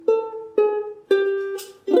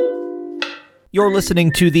You're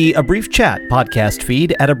listening to the A Brief Chat podcast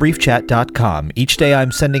feed at abriefchat.com. Each day I'm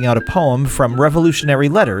sending out a poem from Revolutionary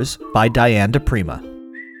Letters by Diane di Prima.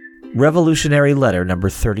 Revolutionary Letter number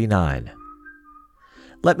 39.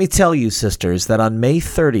 Let me tell you, sisters, that on May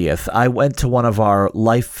 30th I went to one of our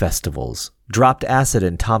life festivals, dropped acid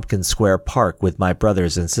in Tompkins Square Park with my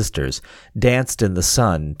brothers and sisters, danced in the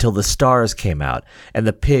sun till the stars came out, and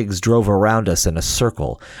the pigs drove around us in a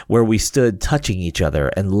circle, where we stood touching each other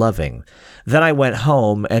and loving. Then I went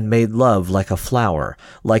home and made love like a flower,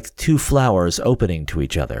 like two flowers opening to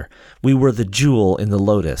each other. We were the jewel in the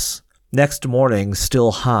lotus. Next morning,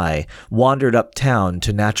 still high, wandered uptown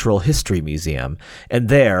to Natural History Museum, and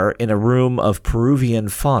there, in a room of Peruvian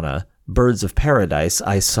fauna, birds of paradise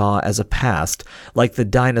I saw as a past, like the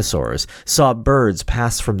dinosaurs, saw birds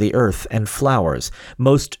pass from the earth and flowers,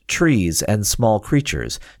 most trees and small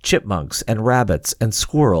creatures, chipmunks and rabbits and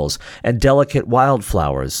squirrels and delicate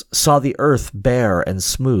wildflowers, saw the earth bare and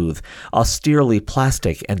smooth, austerely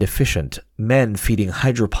plastic and efficient, men feeding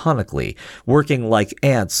hydroponically, working like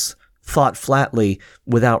ants, thought flatly,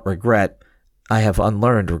 without regret, I have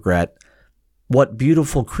unlearned regret, what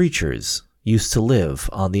beautiful creatures used to live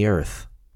on the earth.